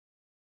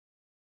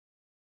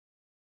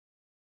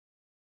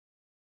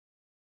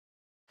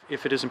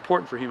If it is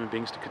important for human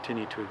beings to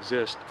continue to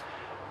exist,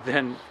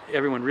 then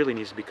everyone really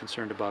needs to be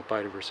concerned about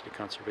biodiversity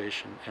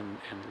conservation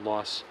and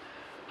loss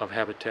of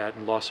habitat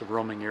and loss of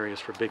roaming areas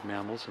for big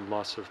mammals and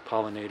loss of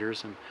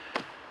pollinators and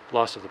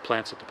loss of the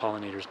plants that the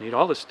pollinators need.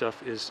 All this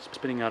stuff is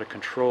spinning out of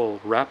control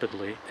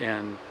rapidly,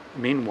 and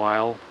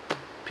meanwhile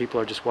people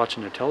are just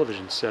watching their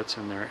television sets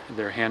and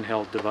their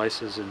handheld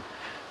devices and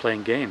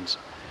playing games,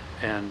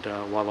 and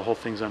while the whole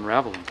thing's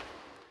unraveling.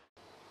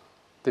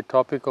 The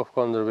topic of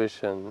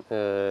conservation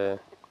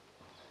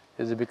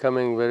is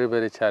becoming very,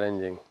 very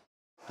challenging.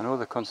 And all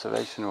the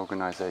conservation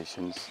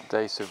organisations,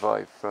 they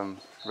survive from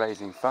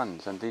raising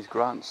funds, and these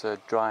grants are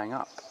drying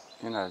up.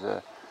 You know,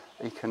 the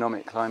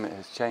economic climate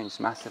has changed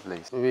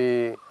massively.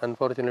 We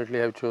unfortunately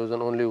have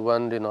chosen only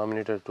one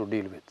denominator to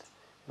deal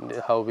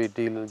with. How we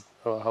deal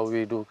or how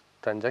we do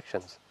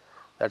transactions,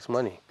 that's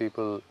money.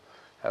 People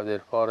have their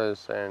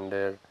forests and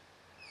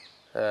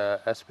their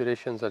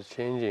aspirations are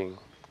changing,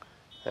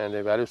 and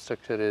the value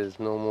structure is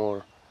no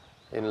more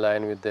in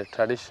line with their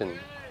tradition.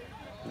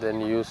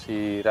 Then you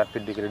see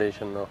rapid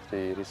degradation of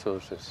the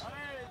resources,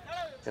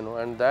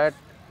 and that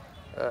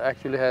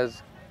actually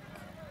has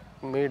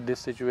made this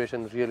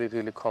situation really,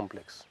 really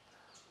complex.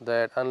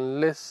 That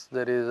unless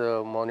there is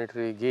a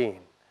monetary gain,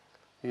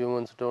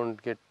 humans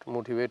don't get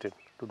motivated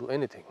to do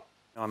anything.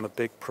 I'm a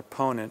big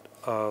proponent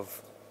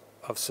of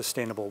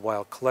sustainable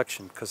wild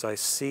collection, because I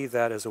see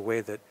that as a way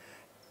that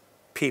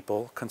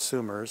people,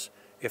 consumers,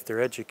 if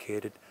they're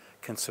educated,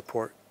 can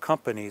support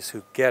companies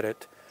who get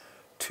it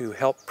to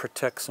help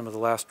protect some of the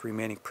last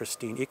remaining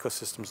pristine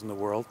ecosystems in the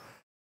world.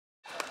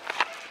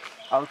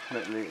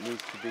 Ultimately, it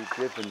needs to be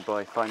driven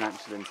by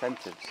financial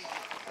incentives,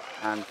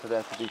 and for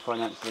there to be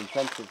financial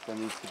incentives, there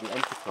needs to be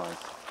enterprise.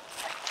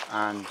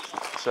 And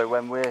so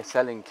when we're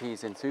selling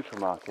teas in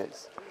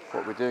supermarkets,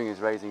 what we're doing is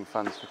raising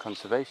funds for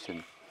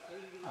conservation,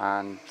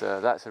 and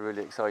that's a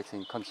really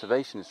exciting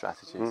conservation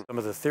strategy. Some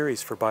of the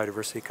theories for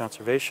biodiversity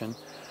conservation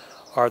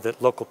are that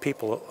local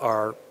people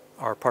are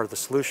part of the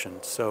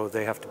solution, so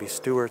they have to be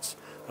stewards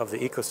of the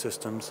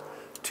ecosystems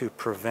to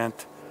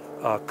prevent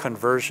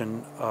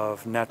conversion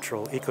of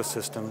natural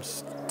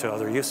ecosystems to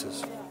other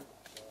uses.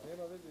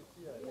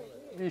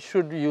 We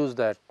should use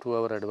that to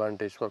our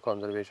advantage for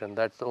conservation.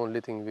 That's the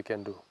only thing we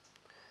can do.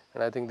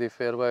 And I think the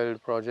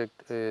FairWild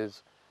project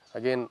is,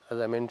 again,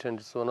 as I mentioned,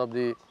 it's one of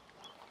the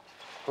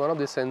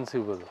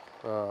sensible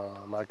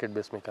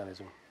market-based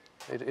mechanism.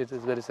 It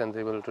is very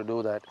sensible to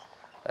do that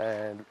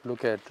and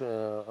look at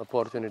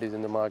opportunities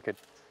in the market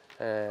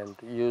and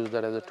use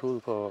that as a tool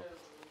for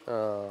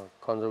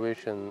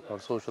conservation or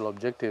social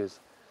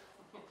objectives.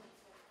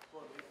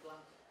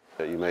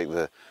 You make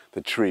the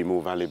tree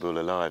more valuable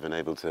alive and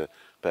able to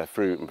bear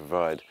fruit and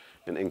provide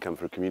an income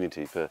for a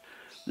community for,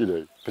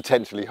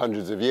 potentially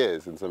hundreds of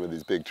years in some of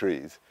these big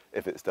trees,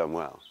 if it's done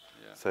well.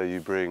 Yeah. So you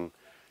bring,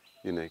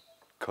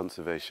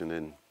 conservation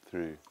in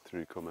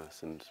through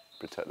commerce and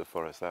protect the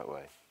forest that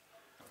way.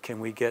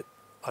 Can we get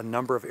a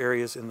number of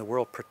areas in the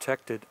world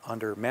protected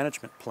under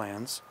management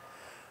plans?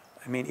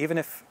 I mean, even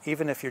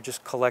if you're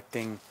just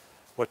collecting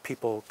what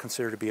people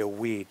consider to be a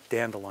weed,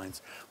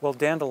 dandelions. Well,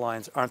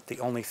 dandelions aren't the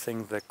only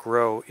thing that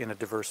grow in a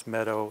diverse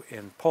meadow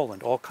in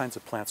Poland. All kinds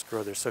of plants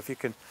grow there. So if you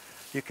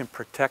can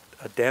protect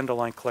a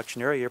dandelion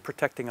collection area, you're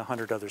protecting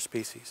 100 other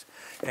species,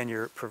 and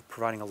you're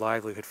providing a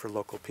livelihood for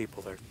local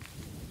people there.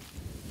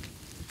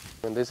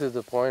 And this is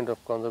the point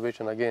of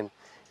conservation again.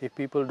 If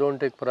people don't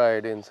take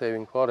pride in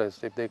saving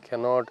forests, if they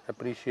cannot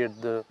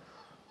appreciate the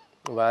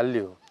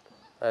value,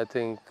 I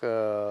think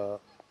the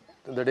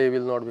day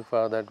will not be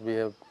far that we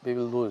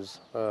will lose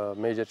a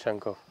major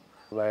chunk of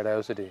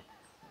biodiversity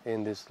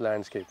in this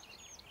landscape.